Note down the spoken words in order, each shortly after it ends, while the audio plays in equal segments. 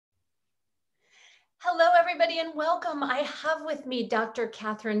Hello, everybody, and welcome. I have with me Dr.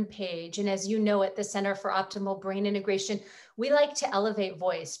 Kathryn Page. And as you know, at the Center for Optimal Brain Integration, we like to elevate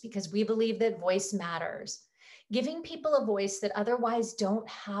voice because we believe that voice matters. Giving people a voice that otherwise don't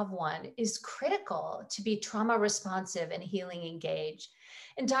have one is critical to be trauma responsive and healing engaged.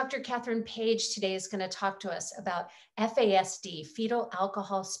 And Dr. Kathryn Page today is going to talk to us about FASD, Fetal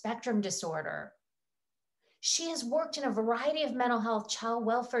Alcohol Spectrum Disorder. She has worked in a variety of mental health, child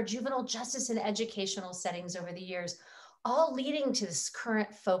welfare, juvenile justice, and educational settings over the years, all leading to this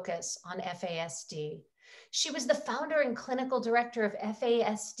current focus on FASD. She was the founder and clinical director of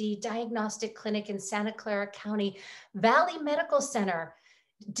FASD Diagnostic Clinic in Santa Clara County Valley Medical Center,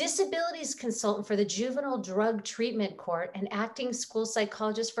 disabilities consultant for the Juvenile Drug Treatment Court, and acting school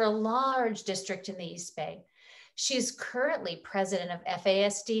psychologist for a large district in the East Bay. She is currently president of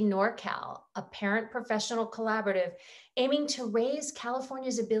FASD NorCal, a parent professional collaborative aiming to raise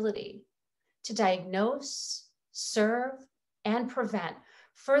California's ability to diagnose, serve, and prevent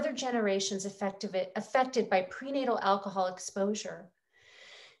further generations affected by prenatal alcohol exposure.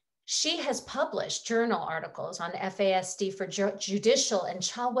 She has published journal articles on FASD for judicial and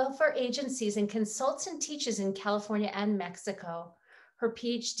child welfare agencies and consults and teaches in California and Mexico. Her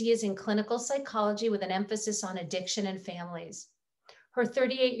Ph.D. is in clinical psychology with an emphasis on addiction and families. Her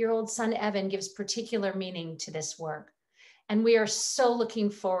 38-year-old son, Evan, gives particular meaning to this work. And we are so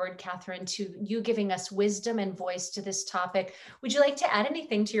looking forward, Kathryn, to you giving us wisdom and voice to this topic. Would you like to add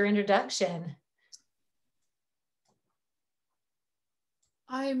anything to your introduction?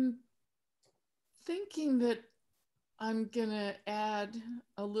 I'm thinking that I'm going to add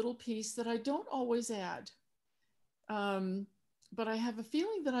a little piece that I don't always add. But I have a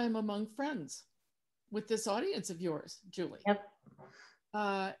feeling that I'm among friends with this audience of yours, Julie. Yep.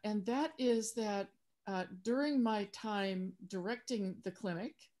 And that is that during my time directing the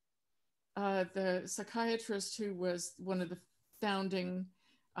clinic, the psychiatrist who was one of the founding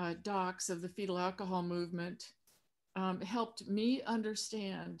docs of the fetal alcohol movement helped me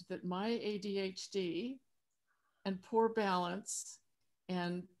understand that my ADHD and poor balance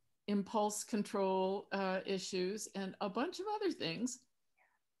and impulse control issues and a bunch of other things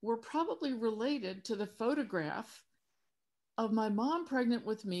were probably related to the photograph of my mom pregnant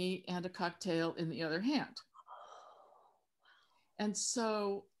with me and a cocktail in the other hand. And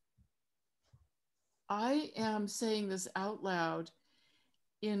so I am saying this out loud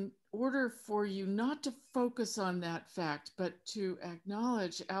in order for you not to focus on that fact, but to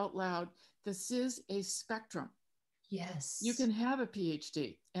acknowledge out loud, this is a spectrum. Yes. You can have a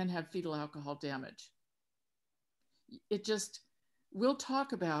PhD and have fetal alcohol damage. It just, we'll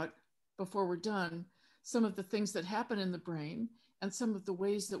talk about, before we're done, some of the things that happen in the brain and some of the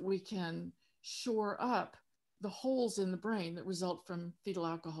ways that we can shore up the holes in the brain that result from fetal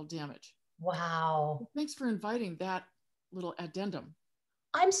alcohol damage. Wow. Thanks for inviting that little addendum.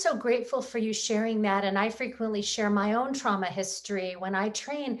 I'm so grateful for you sharing that. And I frequently share my own trauma history when I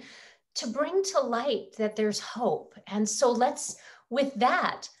train to bring to light that there's hope. And so let's, with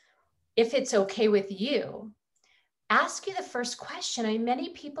that, if it's okay with you, ask you the first question. I mean, many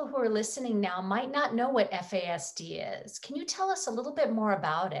people who are listening now might not know what FASD is. Can you tell us a little bit more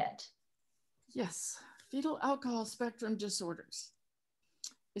about it? Yes, fetal alcohol spectrum disorders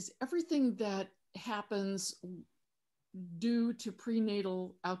is everything that happens due to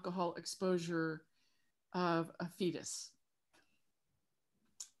prenatal alcohol exposure of a fetus.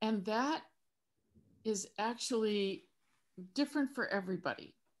 And that is actually different for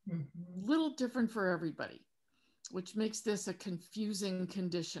everybody, little different for everybody, which makes this a confusing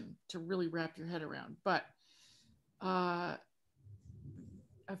condition to really wrap your head around. But a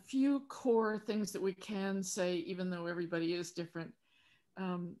few core things that we can say, even though everybody is different.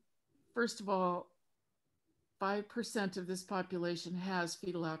 First of all, 5% of this population has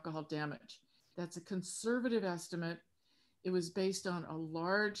fetal alcohol damage. That's a conservative estimate. It was based on a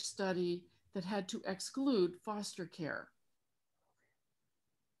large study that had to exclude foster care.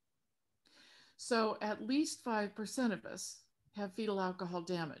 So at least 5% of us have fetal alcohol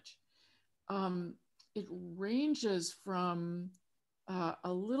damage. It ranges from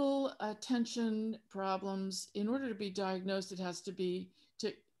a little attention problems. In order to be diagnosed, it has to be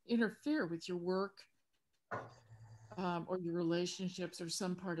to interfere with your work or your relationships or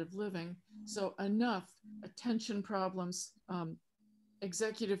some part of living. So enough attention problems,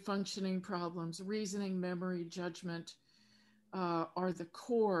 executive functioning problems, reasoning, memory, judgment are the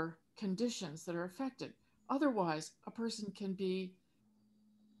core conditions that are affected. Otherwise, a person can be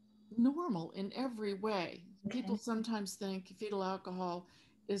normal in every way. Okay. People sometimes think fetal alcohol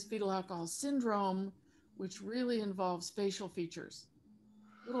is fetal alcohol syndrome, which really involves facial features,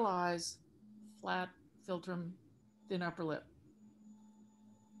 little eyes, flat, philtrum, thin upper lip.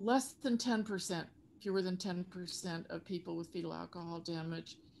 Less than 10%, fewer than 10% of people with fetal alcohol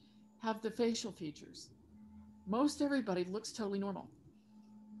damage have the facial features. Most everybody looks totally normal,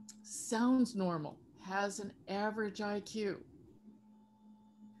 sounds normal, has an average IQ.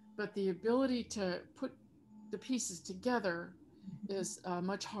 But the ability to put the pieces together is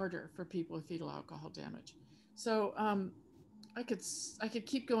much harder for people with fetal alcohol damage. So I could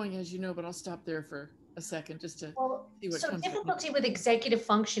keep going, as you know, but I'll stop there for a second just to see what So comes up. difficulty with executive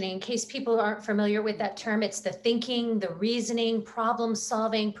functioning, in case people aren't familiar with that term, it's the thinking, the reasoning, problem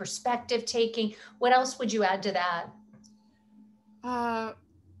solving, perspective taking. What else would you add to that? I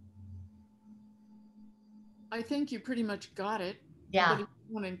think you pretty much got it. Yeah. But if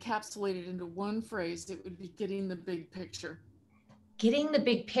you want to encapsulate it into one phrase, it would be getting the big picture. Getting the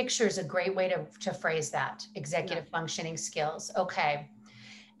big picture is a great way to phrase that, executive functioning skills. Okay.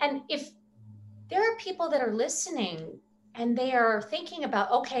 And if there are people that are listening and they are thinking about,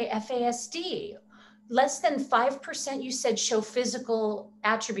 okay, FASD, less than 5% you said show physical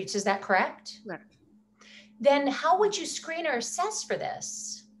attributes. Is that correct? Correct. Then how would you screen or assess for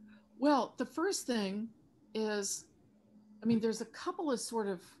this? Well, the first thing is, I mean, there's a couple of sort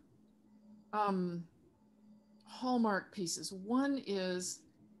of hallmark pieces. One is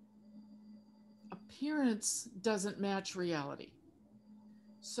appearance doesn't match reality.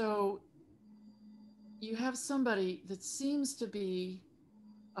 So you have somebody that seems to be,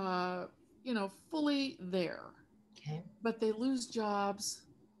 fully there, Okay. but they lose jobs.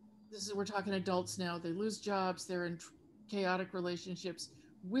 We're talking adults now. They lose jobs. They're in chaotic relationships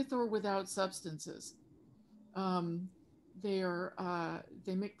with or without substances.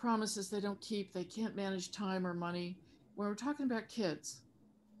 They make promises they don't keep. They can't manage time or money. When we're talking about kids,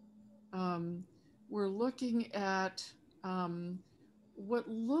 we're looking at what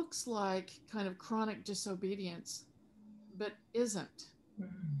looks like kind of chronic disobedience, but isn't.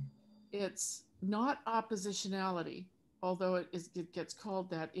 Mm-hmm. It's not oppositionality, although it gets called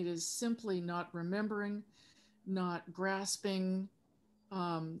that. It is simply not remembering, not grasping,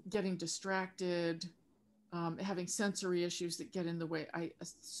 getting distracted, having sensory issues that get in the way. I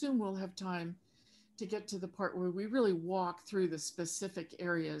assume we'll have time to get to the part where we really walk through the specific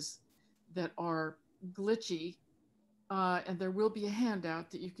areas that are glitchy, and there will be a handout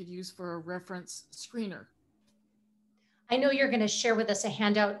that you could use for a reference screener. I know you're going to share with us a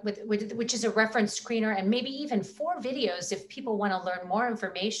handout which is a reference screener and maybe even 4 videos if people want to learn more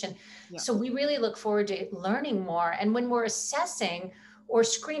information. Yeah. So we really look forward to learning more. And when we're assessing or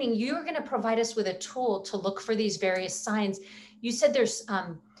screening, you're going to provide us with a tool to look for these various signs. You said there's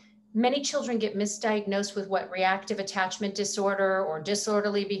many children get misdiagnosed with reactive attachment disorder or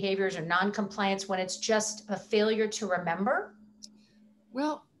disorderly behaviors or non-compliance when it's just a failure to remember?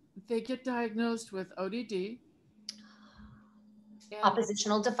 Well, they get diagnosed with ODD.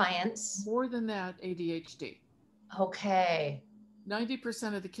 Oppositional defiance. More than that, ADHD. Okay.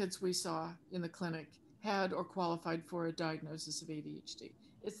 90% of the kids we saw in the clinic had or qualified for a diagnosis of ADHD.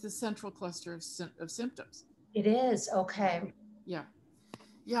 It's the central cluster of symptoms. It is, okay. Yeah.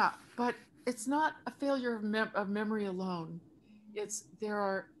 Yeah, but it's not a failure of memory alone. There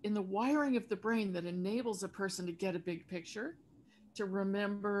are in the wiring of the brain that enables a person to get a big picture, to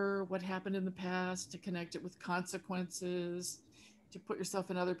remember what happened in the past, to connect it with consequences, to put yourself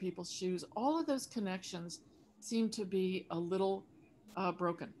in other people's shoes. All of those connections seem to be a little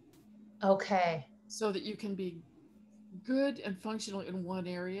broken. Okay. So that you can be good and functional in one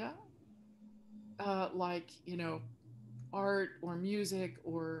area, like, art or music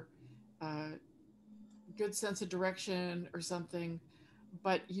or good sense of direction or something,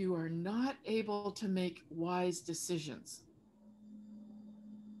 but you are not able to make wise decisions.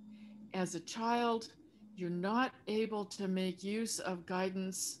 As a child, you're not able to make use of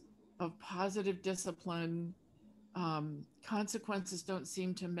guidance, of positive discipline. Consequences don't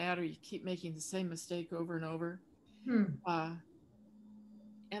seem to matter. You keep making the same mistake over and over. And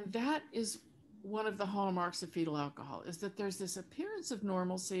that is one of the hallmarks of fetal alcohol, is that there's this appearance of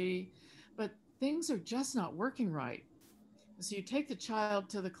normalcy, but things are just not working right. So you take the child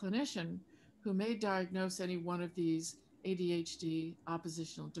to the clinician who may diagnose any one of these: ADHD,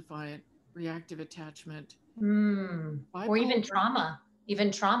 oppositional defiant, reactive attachment, or even trauma.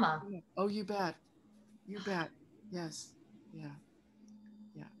 Oh, you bet. Yes. Yeah.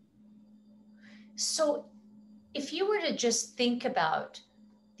 So if you were to just think about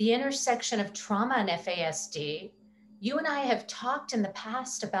the intersection of trauma and FASD, you and I have talked in the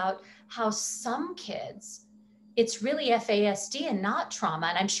past about how some kids, it's really FASD and not trauma.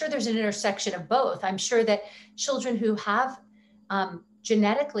 And I'm sure there's an intersection of both. I'm sure that children who have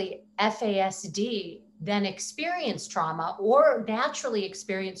genetically FASD then experience trauma or naturally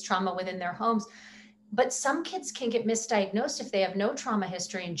experience trauma within their homes. But some kids can get misdiagnosed if they have no trauma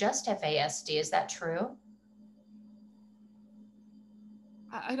history and just FASD. Is that true?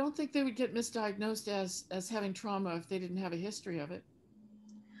 I don't think they would get misdiagnosed as having trauma if they didn't have a history of it.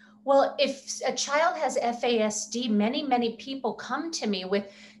 Well, if a child has FASD, many people come to me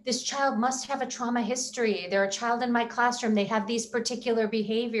with, this child must have a trauma history. They're a child in my classroom. They have these particular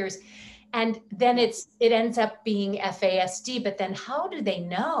behaviors. And then it ends up being FASD, but then how do they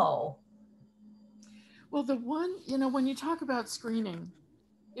know? Well, the one, when you talk about screening,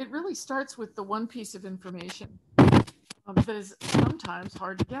 it really starts with the one piece of information that is sometimes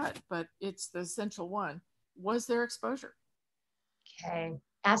hard to get, but it's the essential one. Was there exposure? Okay.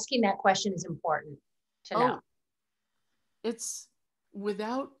 Asking that question is important to know. It's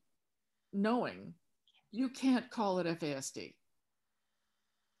without knowing, you can't call it FASD.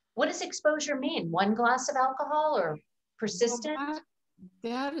 What does exposure mean? One glass of alcohol or persistent? Well,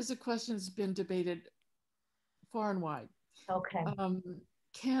 that is a question that's been debated far and wide. Okay.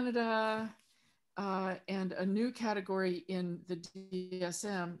 Canada and a new category in the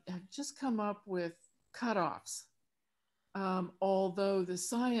DSM have just come up with cutoffs. Although the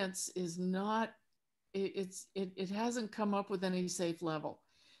science is not, it hasn't come up with any safe level.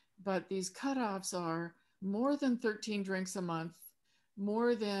 But these cutoffs are more than 13 drinks a month,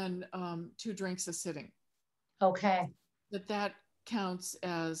 more than 2 drinks a sitting. Okay. That counts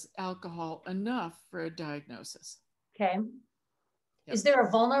as alcohol enough for a diagnosis. Okay. Yep. Is there a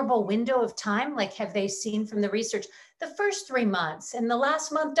vulnerable window of time? Like, have they seen from the research the first 3 months and the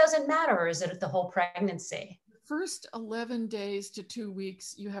last month doesn't matter, or is it the whole pregnancy? The first 11 days to 2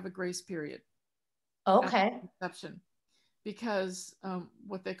 weeks, you have a grace period. Okay. Conception, because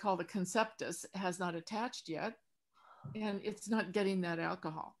what they call the conceptus has not attached yet, and it's not getting that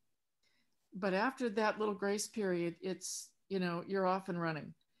alcohol. But after that little grace period, it's, you're off and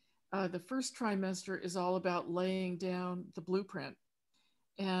running. The first trimester is all about laying down the blueprint,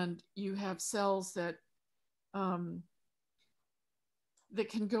 and you have cells that that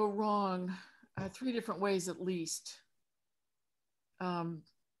can go wrong 3 different ways at least. I'm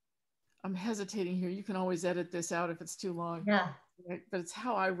hesitating here. You can always edit this out if it's too long. Yeah. Right? But it's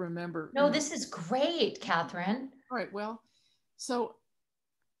how I remember. No, this is great, Kathryn. All right. Well, so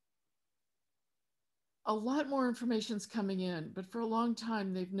a lot more information's coming in, but for a long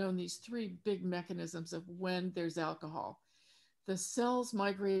time, they've known these 3 big mechanisms of when there's alcohol. The cells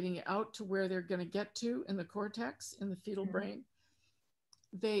migrating out to where they're going to get to in the cortex, in the fetal brain,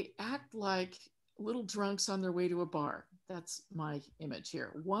 they act like little drunks on their way to a bar. That's my image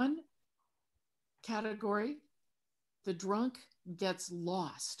here. One category, the drunk gets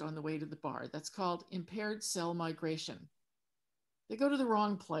lost on the way to the bar. That's called impaired cell migration. They go to the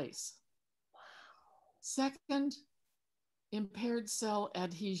wrong place. Second, impaired cell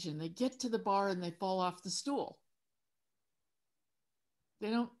adhesion. They get to the bar and they fall off the stool.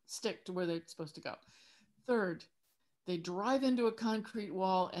 They don't stick to where they're supposed to go. Third, they drive into a concrete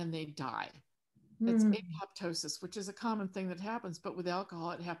wall and they die. That's apoptosis, which is a common thing that happens, but with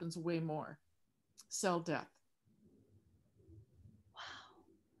alcohol, it happens way more. Cell death. Wow.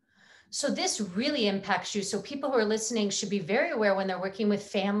 So this really impacts you. So people who are listening should be very aware when they're working with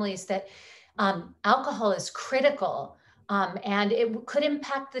families that alcohol is critical and it could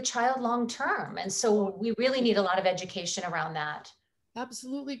impact the child long term. And so we really need a lot of education around that.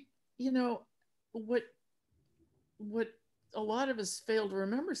 Absolutely. What a lot of us fail to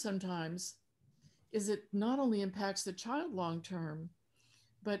remember sometimes is it not only impacts the child long term,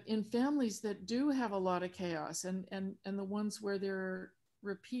 but in families that do have a lot of chaos and the ones where there are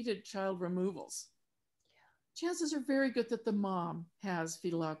repeated child removals, chances are very good that the mom has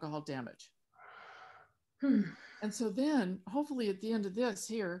fetal alcohol damage. And so then hopefully at the end of this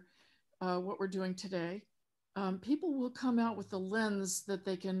here, what we're doing today, people will come out with the lens that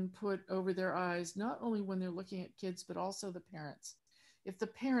they can put over their eyes, not only when they're looking at kids, but also the parents. If the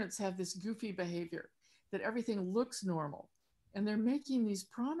parents have this goofy behavior, that everything looks normal, and they're making these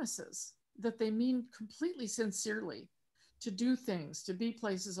promises that they mean completely sincerely to do things, to be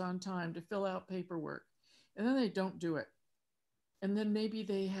places on time, to fill out paperwork, and then they don't do it. And then maybe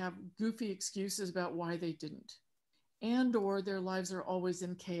they have goofy excuses about why they didn't, and or their lives are always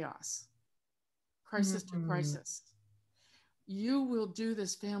in chaos. Crisis to crisis. You will do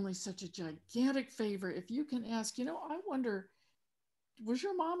this family such a gigantic favor if you can ask, I wonder, was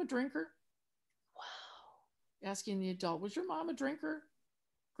your mom a drinker? Wow. Asking the adult, was your mom a drinker?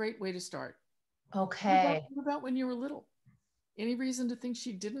 Great way to start. Okay. What about when you were little? Any reason to think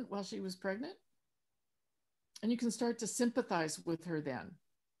she didn't while she was pregnant? And you can start to sympathize with her then.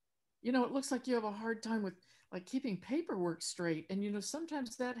 You know, it looks like you have a hard time with like keeping paperwork straight. And, you know,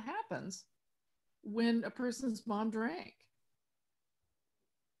 sometimes that happens when a person's mom drank.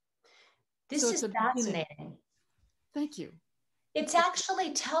 This is fascinating. Thank you. It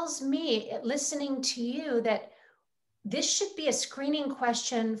actually tells me, listening to you, that this should be a screening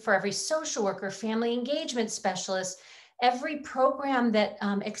question for every social worker, family engagement specialist, every program that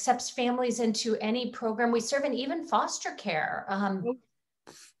accepts families into any program we serve, and even foster care.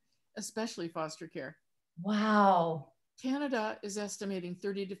 Especially foster care. Wow. Canada is estimating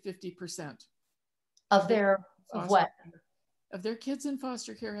 30 to 50% of their kids in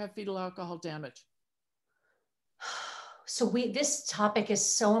foster care have fetal alcohol damage. So this topic is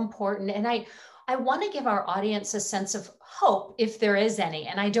so important. And I want to give our audience a sense of hope, if there is any.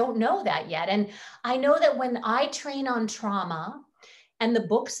 And I don't know that yet. And I know that when I train on trauma and the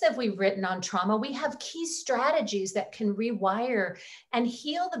books that we've written on trauma, we have key strategies that can rewire and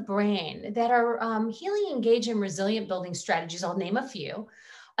heal the brain, that are healing, engage, and resilient building strategies. I'll name a few.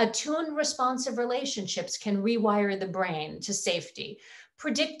 Attuned, responsive relationships can rewire the brain to safety.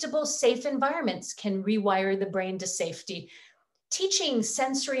 Predictable, safe environments can rewire the brain to safety. Teaching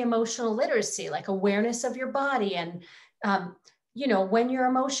sensory emotional literacy, like awareness of your body and, you know, when your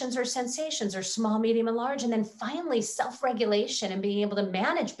emotions or sensations are small, medium, and large. And then finally, self-regulation and being able to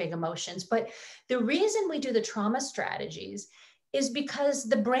manage big emotions. But the reason we do the trauma strategies is because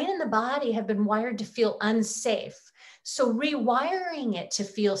the brain and the body have been wired to feel unsafe. So rewiring it to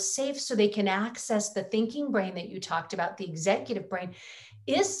feel safe so they can access the thinking brain that you talked about, the executive brain,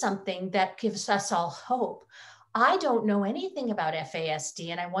 is something that gives us all hope. I don't know anything about FASD,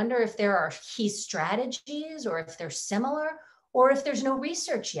 and I wonder if there are key strategies, or if they're similar, or if there's no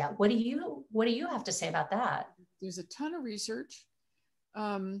research yet. What do you have to say about that? There's a ton of research,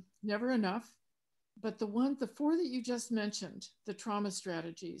 never enough. But the four that you just mentioned, the trauma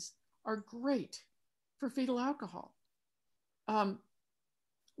strategies, are great for fetal alcohol.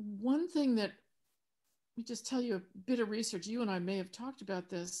 One thing that, let me just tell you a bit of research, you and I may have talked about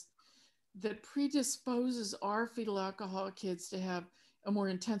this, that predisposes our fetal alcoholic kids to have a more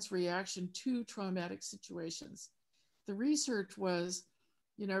intense reaction to traumatic situations. The research was,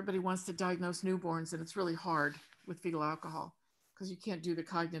 you know, everybody wants to diagnose newborns, and it's really hard with fetal alcohol because you can't do the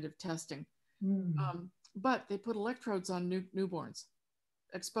cognitive testing. But they put electrodes on newborns,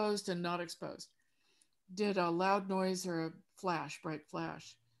 exposed and not exposed, did a loud noise or a flash, bright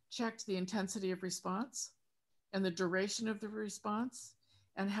flash, checked the intensity of response and the duration of the response,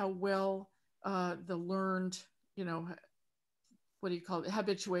 and how well the learned, you know, what do you call it,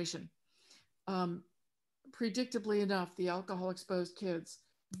 habituation. Predictably enough, the alcohol exposed kids,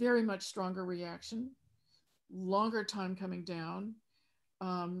 very much stronger reaction, longer time coming down,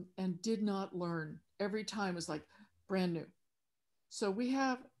 and did not learn. Every time was like brand new. So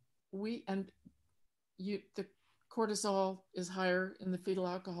the cortisol is higher in the fetal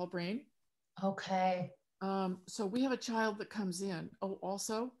alcohol brain. Okay. So we have a child that comes in. Oh,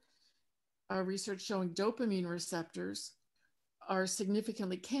 also, research showing dopamine receptors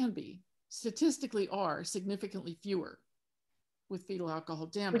statistically are significantly fewer with fetal alcohol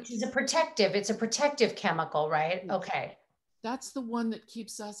damage. Which is it's a protective chemical, right? Okay. That's the one that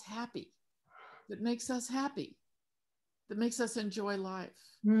keeps us happy, that makes us happy, that makes us enjoy life.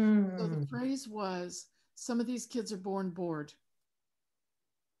 So the phrase was, some of these kids are born bored.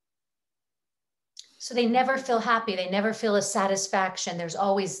 So they never feel happy. They never feel a satisfaction. There's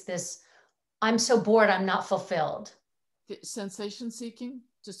always this, I'm so bored, I'm not fulfilled. The sensation seeking,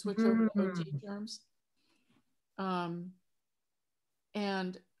 to switch over to OT terms.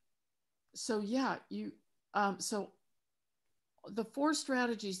 And so, yeah, so the four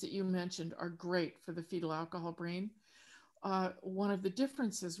strategies that you mentioned are great for the fetal alcohol brain. One of the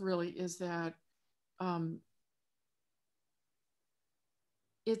differences really is that I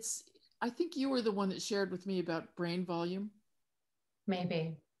think you were the one that shared with me about brain volume.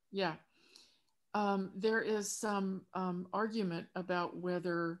 Maybe. Yeah. There is some argument about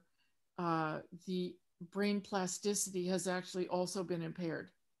whether the brain plasticity has actually also been impaired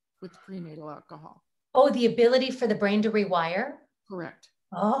with prenatal alcohol. Oh, the ability for the brain to rewire? Correct.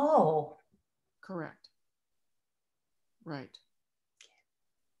 Oh. Correct. Right.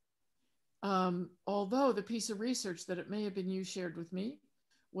 Although the piece of research that it may have been you shared with me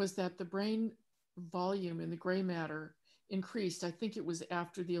was that the brain volume in the gray matter increased. I think it was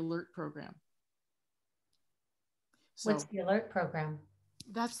after the ALERT program. So, what's the ALERT program?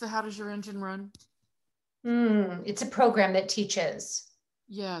 That's the How Does Your Engine Run? It's a program that teaches.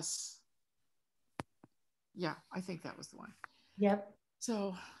 Yes. Yeah, I think that was the one. Yep.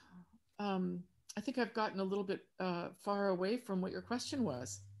 So I think I've gotten a little bit far away from what your question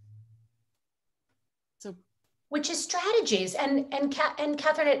was. So, which is strategies. And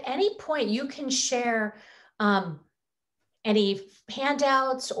Kathryn, at any point you can share any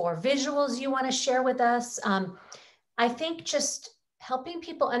handouts or visuals you want to share with us. I think just helping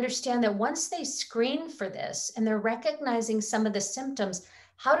people understand that once they screen for this and they're recognizing some of the symptoms,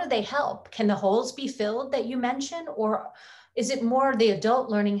 how do they help? Can the holes be filled that you mentioned, or is it more the adult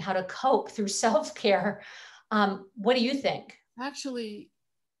learning how to cope through self-care? What do you think? actually,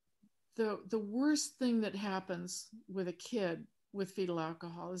 the worst thing that happens with a kid with fetal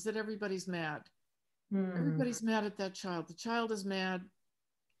alcohol is that everybody's mad. Everybody's mad at that child. The child is mad.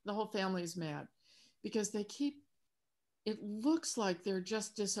 The whole family is mad because they keep, it looks like they're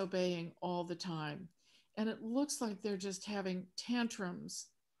just disobeying all the time. And it looks like they're just having tantrums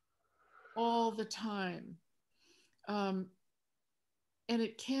all the time. And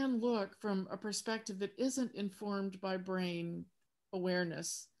it can look from a perspective that isn't informed by brain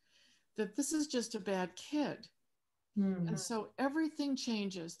awareness that this is just a bad kid. And so everything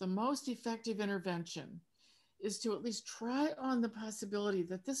changes. The most effective intervention is to at least try on the possibility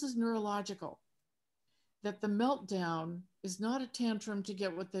that this is neurological, that the meltdown is not a tantrum to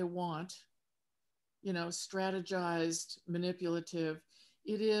get what they want, you know, strategized, manipulative.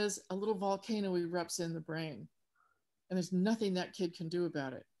 It is a little volcano erupts in the brain, and there's nothing that kid can do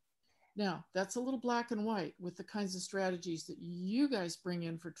about it. Now, that's a little black and white with the kinds of strategies that you guys bring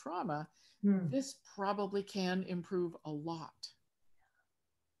in for trauma. This probably can improve a lot.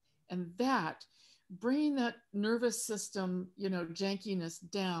 And that, bringing that nervous system, you know, jankiness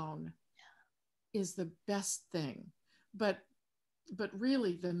down is the best thing. But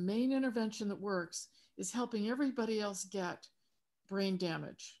really, the main intervention that works is helping everybody else get brain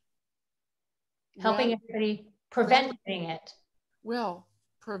damage. Helping everybody, preventing it. Well,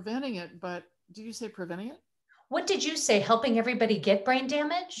 preventing it, but did you say preventing it? What did you say? Helping everybody get brain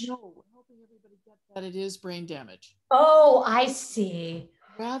damage? No, helping everybody get that it is brain damage. Oh, I see.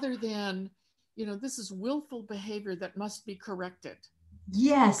 Rather than, you know, this is willful behavior that must be corrected.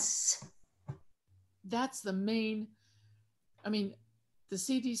 Yes. That's the main, I mean, the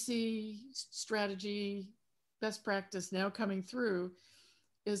CDC strategy, best practice now coming through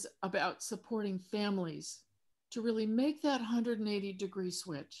is about supporting families to really make that 180-degree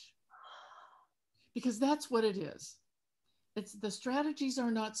switch. Because that's what it is. It's the strategies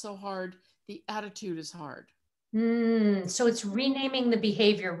are not so hard. The attitude is hard. So it's renaming the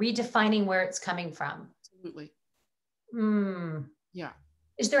behavior, redefining where it's coming from. Absolutely. Yeah.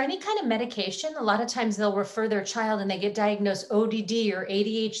 Is there any kind of medication? A lot of times they'll refer their child and they get diagnosed ODD or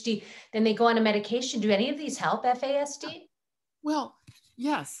ADHD, then they go on a medication. Do any of these help FASD? Well,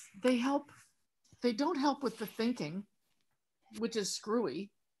 yes, they help. They don't help with the thinking, which is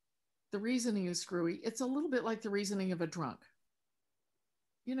screwy. The reasoning is screwy. It's a little bit like the reasoning of a drunk.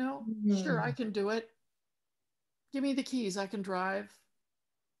 You know, sure, I can do it. Give me the keys, I can drive.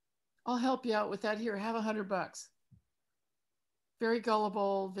 I'll help you out with that. Here, have $100. Very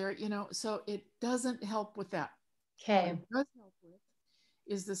gullible, very, you know, so it doesn't help with that. Okay. What it does help with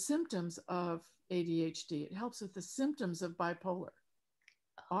is the symptoms of ADHD. It helps with the symptoms of bipolar,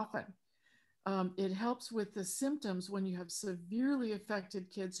 often. It helps with the symptoms when you have severely affected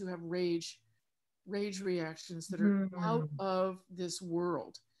kids who have rage reactions that are out of this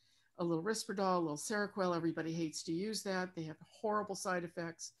world. A little Risperdal, a little Seroquel, everybody hates to use that. They have horrible side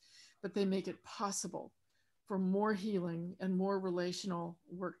effects, but they make it possible for more healing and more relational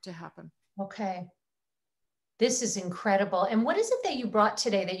work to happen. Okay. This is incredible. And what is it that you brought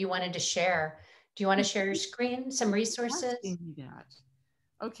today that you wanted to share? Do you want to share your screen, some resources? That.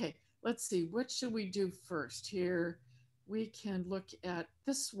 Okay, let's see. What should we do first here? We can look at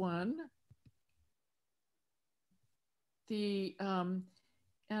this one. And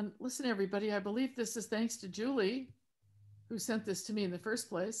listen, everybody, I believe this is thanks to Julie, who sent this to me in the first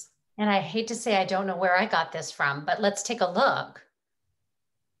place. And I hate to say I don't know where I got this from, but let's take a look.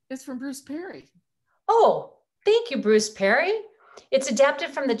 It's from Bruce Perry. Oh, thank you, Bruce Perry. It's adapted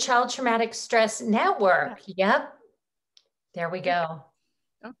from the Child Traumatic Stress Network. Yep. There we go.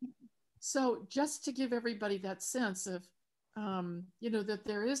 Okay. So just to give everybody that sense of, you know, that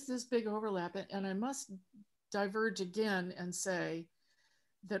there is this big overlap, and I must diverge again and say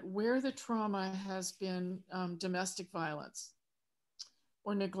that where the trauma has been domestic violence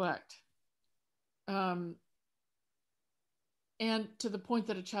or neglect, and to the point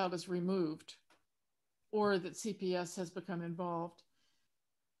that a child is removed or that CPS has become involved,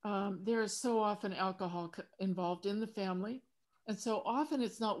 there is so often alcohol involved in the family. And so often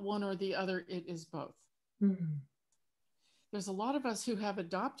it's not one or the other, it is both. There's a lot of us who have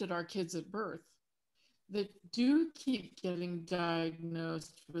adopted our kids at birth that do keep getting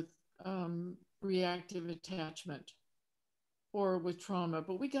diagnosed with reactive attachment or with trauma,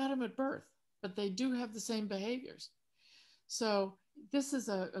 but we got them at birth, but they do have the same behaviors. So this is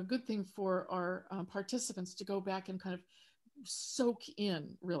a good thing for our participants to go back and kind of soak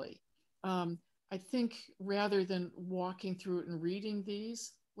in, really. I think rather than walking through it and reading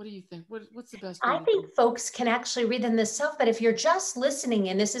these, what do you think? What's the best way I to think do it? folks can actually read them themselves, but if you're just listening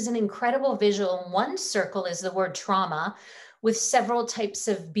in, this is an incredible visual. One circle is the word trauma, with several types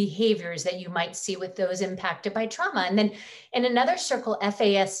of behaviors that you might see with those impacted by trauma. And then in another circle,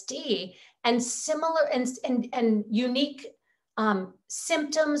 FASD, and similar and unique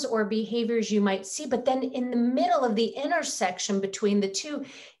symptoms or behaviors you might see. But then in the middle of the intersection between the two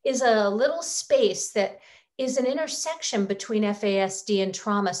is a little space that is an intersection between FASD and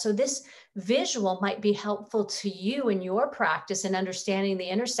trauma. So this visual might be helpful to you in your practice in understanding the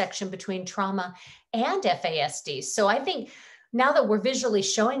intersection between trauma and FASD. So I think now that we're visually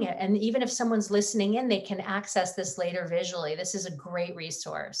showing it, and even if someone's listening in, they can access this later visually. This is a great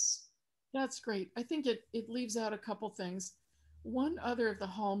resource. That's great. I think it leaves out a couple things. One other of the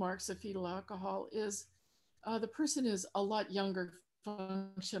hallmarks of fetal alcohol is the person is a lot younger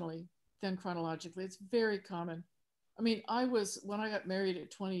functionally than chronologically. It's very common. I mean, when I got married at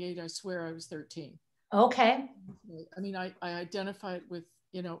 28, I swear I was 13. Okay. I mean, I identify it with,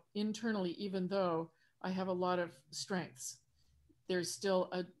 internally, even though I have a lot of strengths, there's still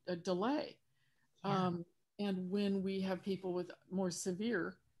a delay. Yeah. And when we have people with more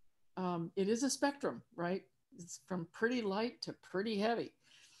severe, it is a spectrum, right? It's from pretty light to pretty heavy.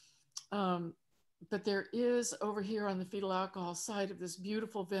 But there is over here on the fetal alcohol side of this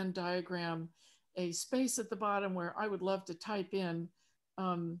beautiful Venn diagram, a space at the bottom where I would love to type in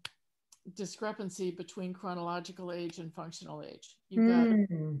discrepancy between chronological age and functional age. You've got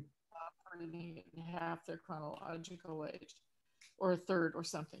half their chronological age, or a third or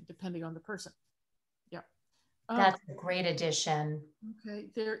something, depending on the person. Yeah. That's a great addition. Okay,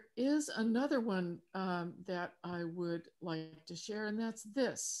 there is another one that I would like to share, and that's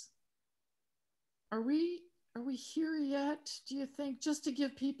this. Are we here yet, do you think? Just to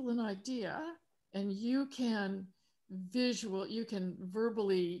give people an idea, and you can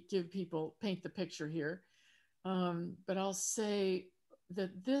verbally give people, paint the picture here. But I'll say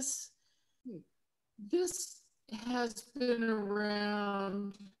that this has been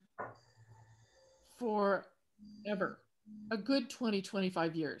around forever, a good 20,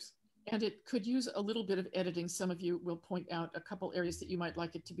 25 years. And it could use a little bit of editing. Some of you will point out a couple areas that you might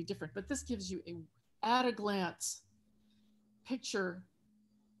like it to be different, but this gives you at a glance picture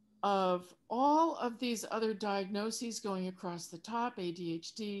of all of these other diagnoses going across the top: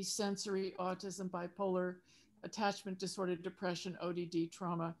 ADHD, sensory, autism, bipolar, attachment disorder, depression, ODD,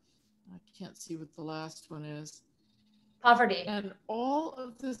 trauma. I can't see what the last one is. Poverty. And all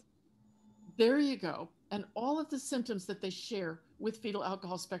of this, there you go. And all of the symptoms that they share with fetal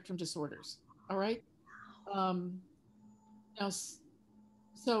alcohol spectrum disorders. All right. Now,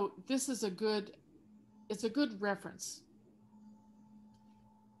 so this is it's a good reference.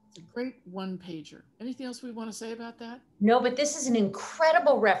 It's a great one pager. Anything else we want to say about that? No, but this is an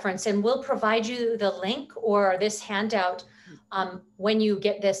incredible reference, and we'll provide you the link or this handout when you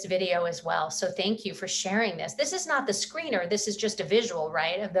get this video as well. So thank you for sharing this. This is not the screener. This is just a visual,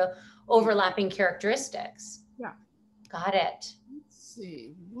 right, of the overlapping characteristics. Yeah. Got it. Let's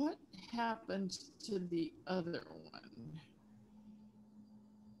see. What happened to the other one?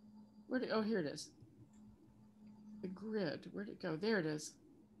 Oh, here it is. The grid. Where'd it go? There it is.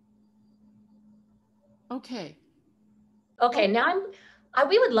 Okay. Okay, now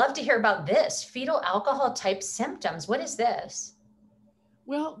we would love to hear about this, fetal alcohol type symptoms. What is this?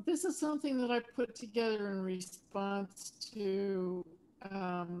 Well, this is something that I put together in response to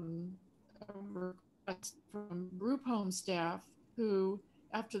a request from group home staff who,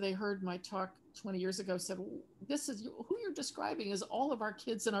 after they heard my talk 20 years ago, said, "This is who you're describing is all of our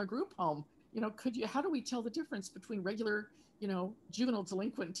kids in our group home. How do we tell the difference between regular, juvenile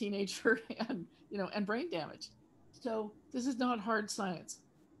delinquent teenager and brain damage?" So this is not hard science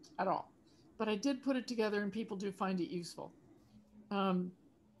at all, but I did put it together and people do find it useful.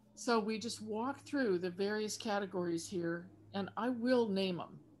 So we just walk through the various categories here, and I will name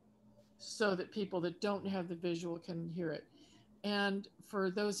them so that people that don't have the visual can hear it. And for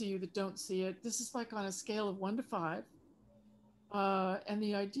those of you that don't see it, this is like on a scale of 1 to 5. And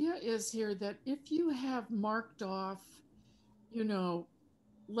the idea is here that if you have marked off,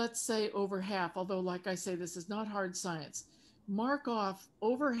 let's say over half, although like I say, this is not hard science, mark off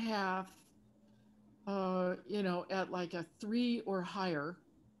over half, at like a 3 or higher,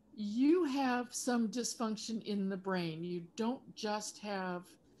 you have some dysfunction in the brain. You don't just have,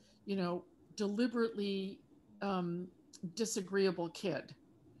 you know, deliberately disagreeable kid.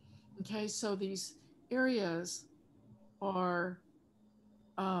 Okay, so these areas are,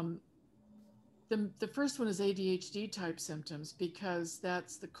 the first one is ADHD type symptoms, because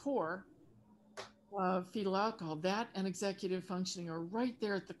that's the core of fetal alcohol. That and executive functioning are right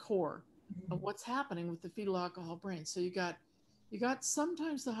there at the core of what's happening with the fetal alcohol brain. So you got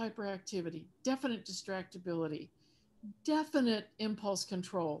sometimes the hyperactivity, definite distractibility, definite impulse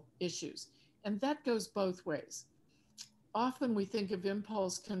control issues. And that goes both ways. Often we think of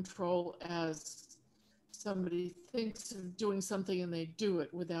impulse control as somebody thinks of doing something and they do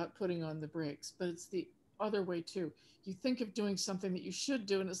it without putting on the brakes, but it's the other way too. You think of doing something that you should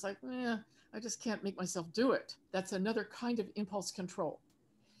do and it's like, I just can't make myself do it. That's another kind of impulse control.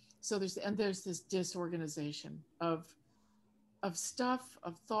 So there's this disorganization of stuff,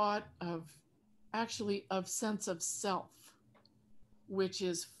 of thought, of sense of self, which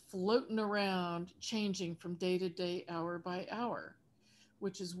is floating around, changing from day to day, hour by hour,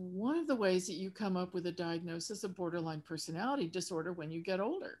 which is one of the ways that you come up with a diagnosis of borderline personality disorder when you get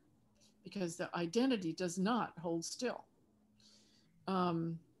older, because the identity does not hold still.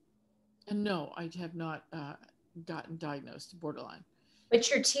 And no, I have not gotten diagnosed borderline. But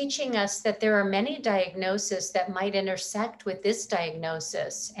you're teaching us that there are many diagnoses that might intersect with this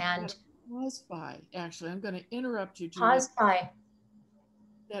diagnosis. And caused by, actually, I'm going to interrupt you, Julie. Caused by.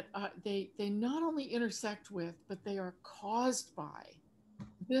 That they not only intersect with, but they are caused by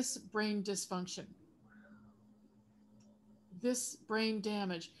this brain dysfunction, this brain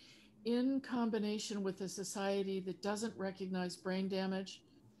damage, in combination with a society that doesn't recognize brain damage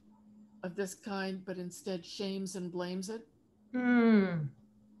of this kind, but instead shames and blames it. So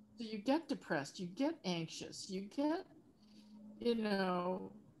you get depressed, you get anxious, you get, you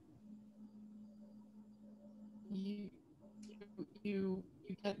know, you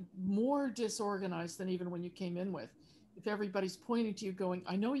get more disorganized than even when you came in with. If everybody's pointing to you going,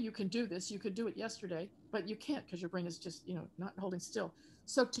 I know you can do this, you could do it yesterday, but you can't because your brain is just, you know, not holding still.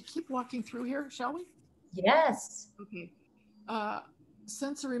 So to keep walking through here, shall we? Yes. Okay.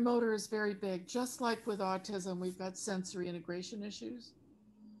 Sensory motor is very big. Just like with autism, we've got sensory integration issues,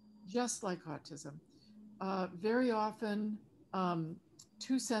 just like autism. Very often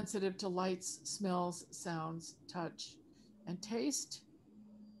too sensitive to lights, smells, sounds, touch, and taste.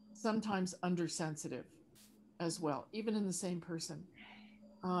 Sometimes undersensitive as well, even in the same person.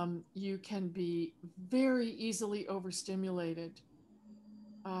 You can be very easily overstimulated.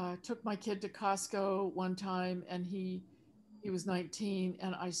 Took my kid to Costco one time, and he was 19,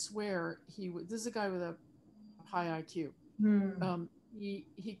 and I swear this is a guy with a high IQ.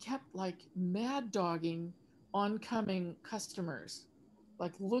 He kept like mad dogging oncoming customers,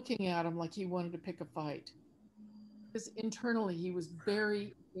 like looking at him like he wanted to pick a fight. Because internally he was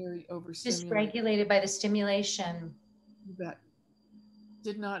very, very overstimulated. Dysregulated by the stimulation. You bet.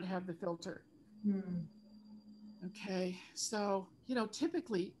 Did not have the filter. Okay, so, you know,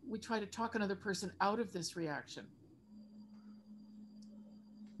 typically we try to talk another person out of this reaction.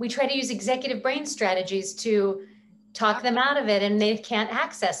 We try to use executive brain strategies to talk them out of it, and they can't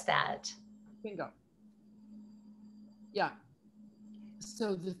access that. Bingo. Yeah.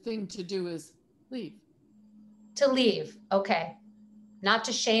 So the thing to do is leave. To leave, okay. Not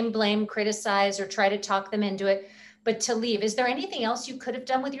to shame, blame, criticize, or try to talk them into it, but to leave. Is there anything else you could have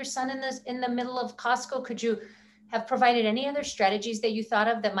done with your son in the middle of Costco? Could you have provided any other strategies that you thought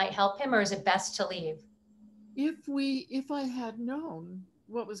of that might help him, or is it best to leave? If I had known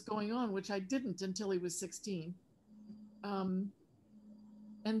what was going on, which I didn't until he was 16, and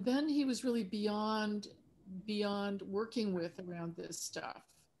then he was really beyond working with around this stuff,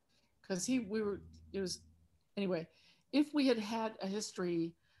 because anyway, if we had had a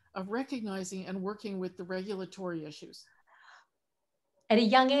history of recognizing and working with the regulatory issues at a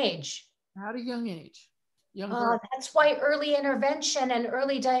young age. That's why early intervention and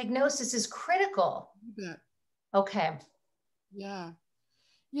early diagnosis is critical. You bet. Okay. Yeah.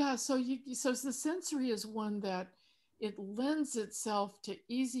 So the sensory is one that it lends itself to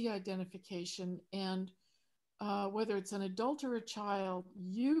easy identification, and whether it's an adult or a child,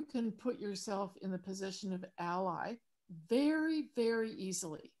 you can put yourself in the position of ally very, very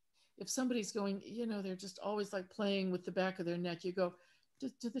easily. If somebody's going, you know, they're just always like playing with the back of their neck, you go,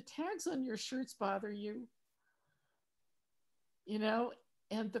 do the tags on your shirts bother you? You know,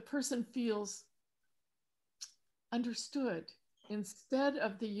 and the person feels understood instead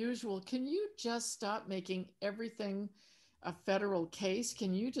of the usual, can you just stop making everything a federal case?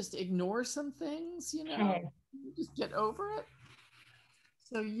 Can you just ignore some things, you know? Okay. Can you just get over it?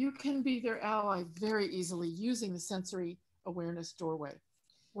 So you can be their ally very easily using the sensory awareness doorway.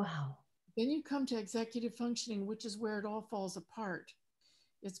 Wow. Then you come to executive functioning, which is where it all falls apart.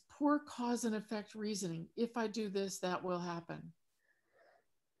 It's poor cause and effect reasoning. If I do this, that will happen.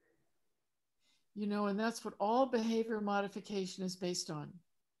 You know, and that's what all behavior modification is based on.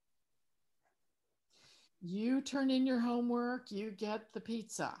 You turn in your homework, you get the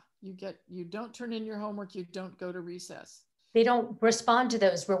pizza. You don't turn in your homework, you don't go to recess. They don't respond to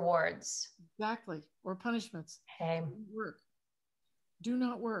those rewards. Exactly. Or punishments. Okay. Do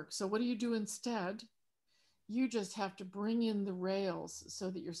not work. So what do you do instead? You just have to bring in the rails so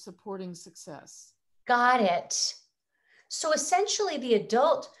that you're supporting success. Got it. So essentially the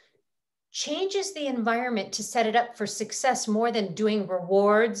adult changes the environment to set it up for success more than doing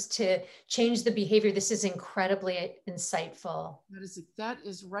rewards to change the behavior. This is incredibly insightful. That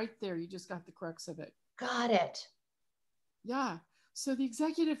is right there. You just got the crux of it. Got it. Yeah. So the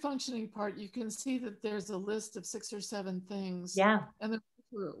executive functioning part, you can see that there's a list of 6 or 7 things. Yeah. And then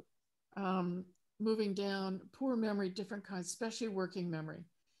through moving down, poor memory, different kinds, especially working memory.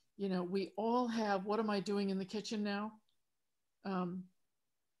 You know, we all have, what am I doing in the kitchen now?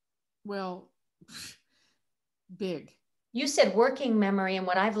 Well, big. You said working memory, and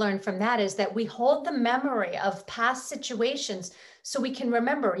what I've learned from that is that we hold the memory of past situations so we can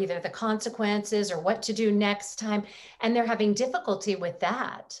remember either the consequences or what to do next time, and they're having difficulty with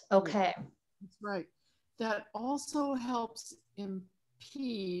that. Okay. That's right. That also helps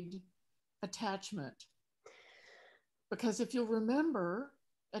impede attachment. Because if you'll remember,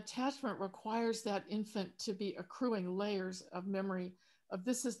 attachment requires that infant to be accruing layers of memory of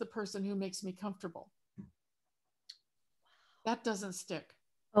this is the person who makes me comfortable. That doesn't stick.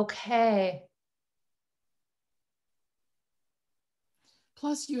 Okay.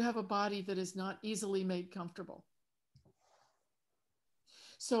 Plus, you have a body that is not easily made comfortable.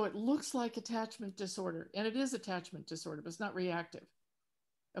 So it looks like attachment disorder, and it is attachment disorder, but it's not reactive.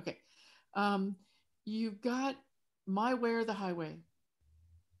 Okay. You've got my way or the highway,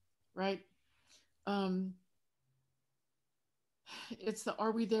 right? It's the,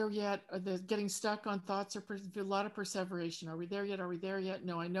 are we there yet? The getting stuck on thoughts or a lot of perseveration. Are we there yet? Are we there yet?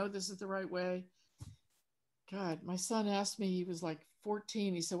 No, I know this is the right way. God, my son asked me, he was like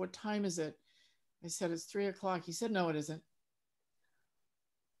 14. He said, what time is it? I said, it's 3 o'clock. He said, no, it isn't.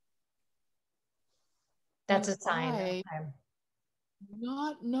 That's a sign. Okay.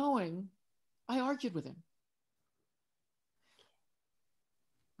 Not knowing, I argued with him.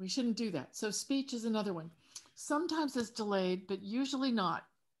 We shouldn't do that. So speech is another one. Sometimes it's delayed, but usually not.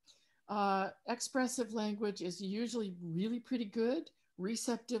 Expressive language is usually really pretty good.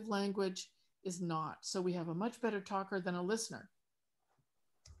 Receptive language is not. So we have a much better talker than a listener.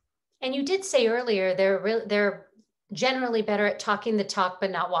 And you did say earlier, they're generally better at talking the talk, but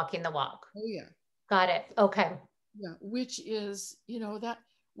not walking the walk. Oh, yeah. Got it. Okay. Yeah, which is, you know, that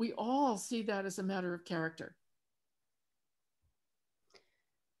we all see that as a matter of character.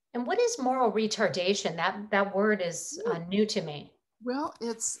 And what is moral retardation? That word is new to me. Well,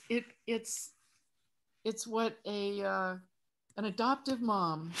 it's what an adoptive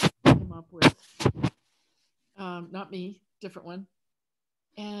mom came up with. Not me, different one.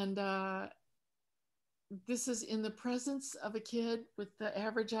 And this is in the presence of a kid with the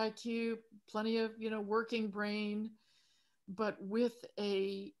average IQ, plenty of, you know, working brain, but with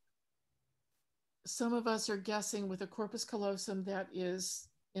some of us are guessing with a corpus callosum that is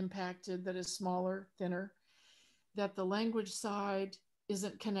impacted, that is smaller, thinner, that the language side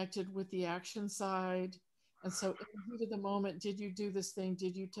isn't connected with the action side. And so in the heat of the moment, did you do this thing?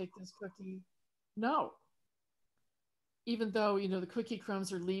 Did you take this cookie? No. Even though, you know, the cookie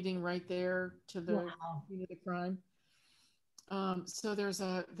crumbs are leading right there to the, you know, the crime. So there's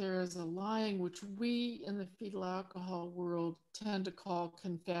a lying, which we in the fetal alcohol world tend to call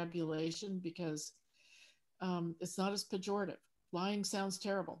confabulation because it's not as pejorative. Lying sounds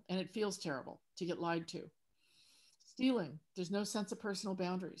terrible and it feels terrible to get lied to. Stealing, there's no sense of personal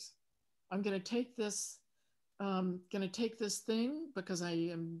boundaries. I'm going to take this thing because I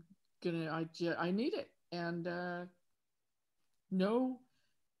need it. And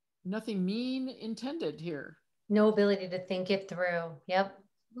nothing mean intended here. No ability to think it through. Yep.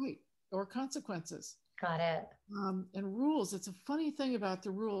 Right. Or consequences. Got it. And rules. It's a funny thing about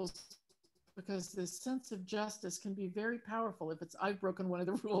the rules because this sense of justice can be very powerful if it's I've broken one of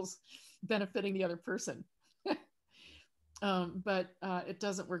the rules benefiting the other person. But it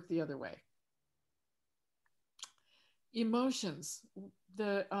doesn't work the other way. Emotions.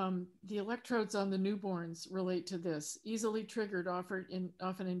 The electrodes on the newborns relate to this. Easily triggered, often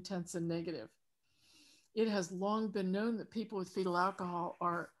intense and negative. it has long been known that people with fetal alcohol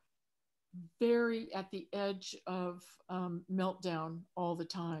are very at the edge of meltdown all the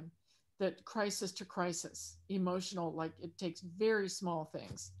time, that crisis to crisis, emotional, like it takes very small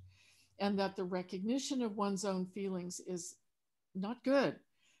things, and that the recognition of one's own feelings is not good.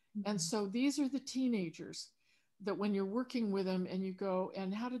 Mm-hmm. And so these are the teenagers that when you're working with them and you go,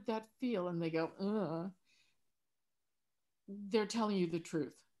 and how did that feel? And they go, they're telling you the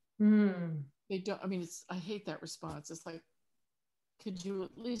truth. Mm. They don't, I mean, I hate that response. It's like, could you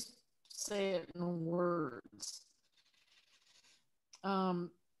at least say it in words?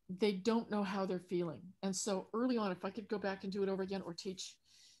 They don't know how they're feeling. And so early on, if I could go back and do it over again or teach,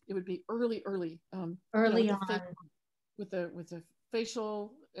 it would be early on. With the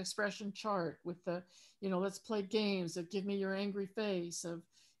facial expression chart, with the, let's play games of give me your angry face, of,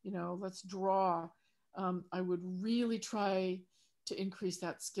 let's draw. I would really try to increase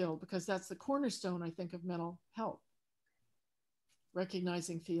that skill, because that's the cornerstone, I think, of mental health,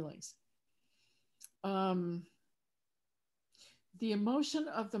 recognizing feelings. The emotion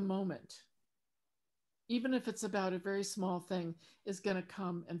of the moment, even if it's about a very small thing, is going to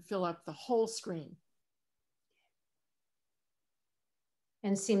come and fill up the whole screen.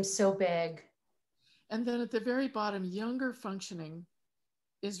 And seems so big. And then at the very bottom, younger functioning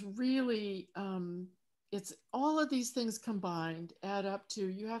is really, it's all of these things combined add up to,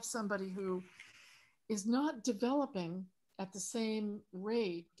 you have somebody who is not developing at the same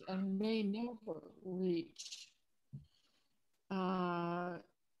rate and may never reach,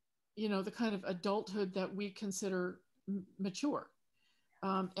 the kind of adulthood that we consider mature.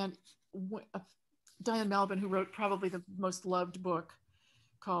 And Diane Malbin, who wrote probably the most loved book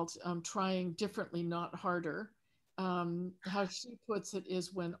called Trying Differently, Not Harder, how she puts it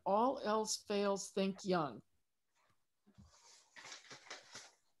is, when all else fails, think young.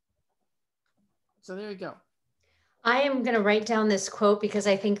 So there you go. I am going to write down this quote because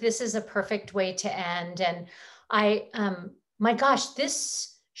I think this is a perfect way to end. And my gosh,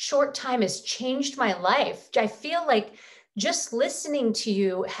 this short time has changed my life. I feel like just listening to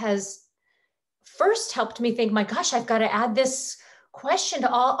you has first helped me think, my gosh, I've got to add this question to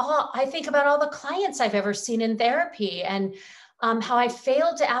all I think about all the clients I've ever seen in therapy, and how I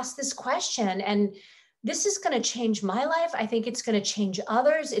failed to ask this question. And this is going to change my life. I think it's going to change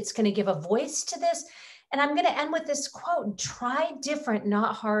others. It's going to give a voice to this. And I'm going to end with this quote: try different,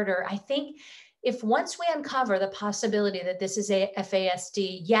 not harder. I think if once we uncover the possibility that this is a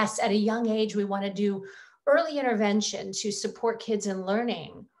FASD, yes, at a young age, we want to do early intervention to support kids in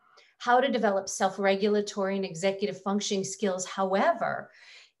learning how to develop self-regulatory and executive functioning skills. However,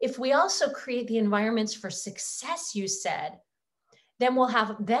 if we also create the environments for success, you said, then we'll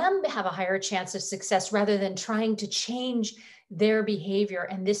have them have a higher chance of success rather than trying to change their behavior.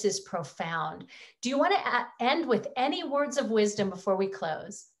 And this is profound. Do you want to end with any words of wisdom before we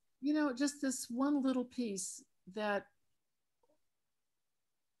close? Just this one little piece, that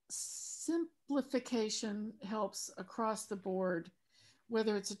simplification helps across the board.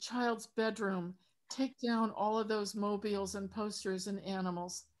 Whether it's a child's bedroom, take down all of those mobiles and posters and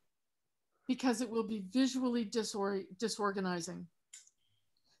animals, because it will be visually disorganizing.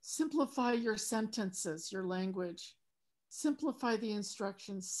 Simplify your sentences, your language. Simplify the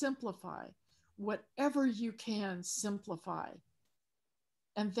instructions, simplify. Whatever you can, simplify.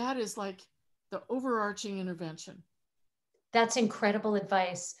 And that is like the overarching intervention. That's incredible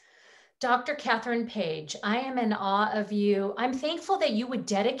advice. Dr. Kathryn Page, I am in awe of you. I'm thankful that you would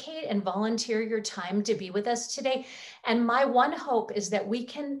dedicate and volunteer your time to be with us today. And my one hope is that we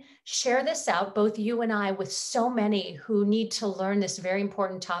can share this out, both you and I, with so many who need to learn this very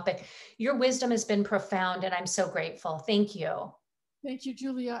important topic. Your wisdom has been profound, and I'm so grateful. Thank you. Thank you,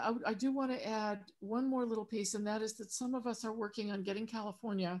 Julia. I do want to add one more little piece, and that is that some of us are working on getting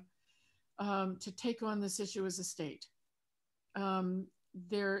California to take on this issue as a state.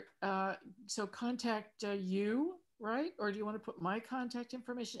 So contact you, right? Or do you want to put my contact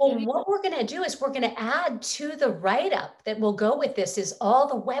information? Well, what we're going to do is we're going to add to the write-up that will go with this is all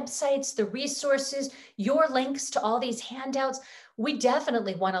the websites, the resources, your links to all these handouts. We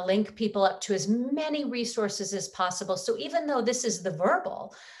definitely want to link people up to as many resources as possible. So even though this is the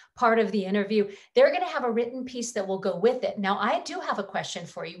verbal part of the interview, they're going to have a written piece that will go with it. Now, I do have a question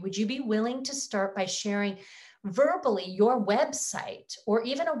for you. Would you be willing to start by sharing verbally your website or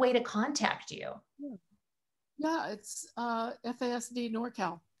even a way to contact you? Yeah, it's FASD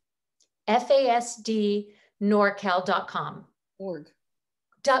NorCal. FASD NorCal.com.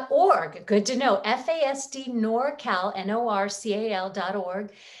 .org. Good to know. FASD NorCal,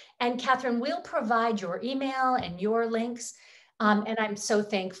 NorCal.org. And Kathryn, we'll provide your email and your links And I'm so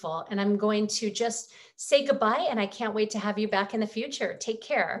thankful. And I'm going to just say goodbye, and I can't wait to have you back in the future. Take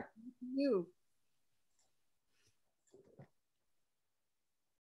care. You.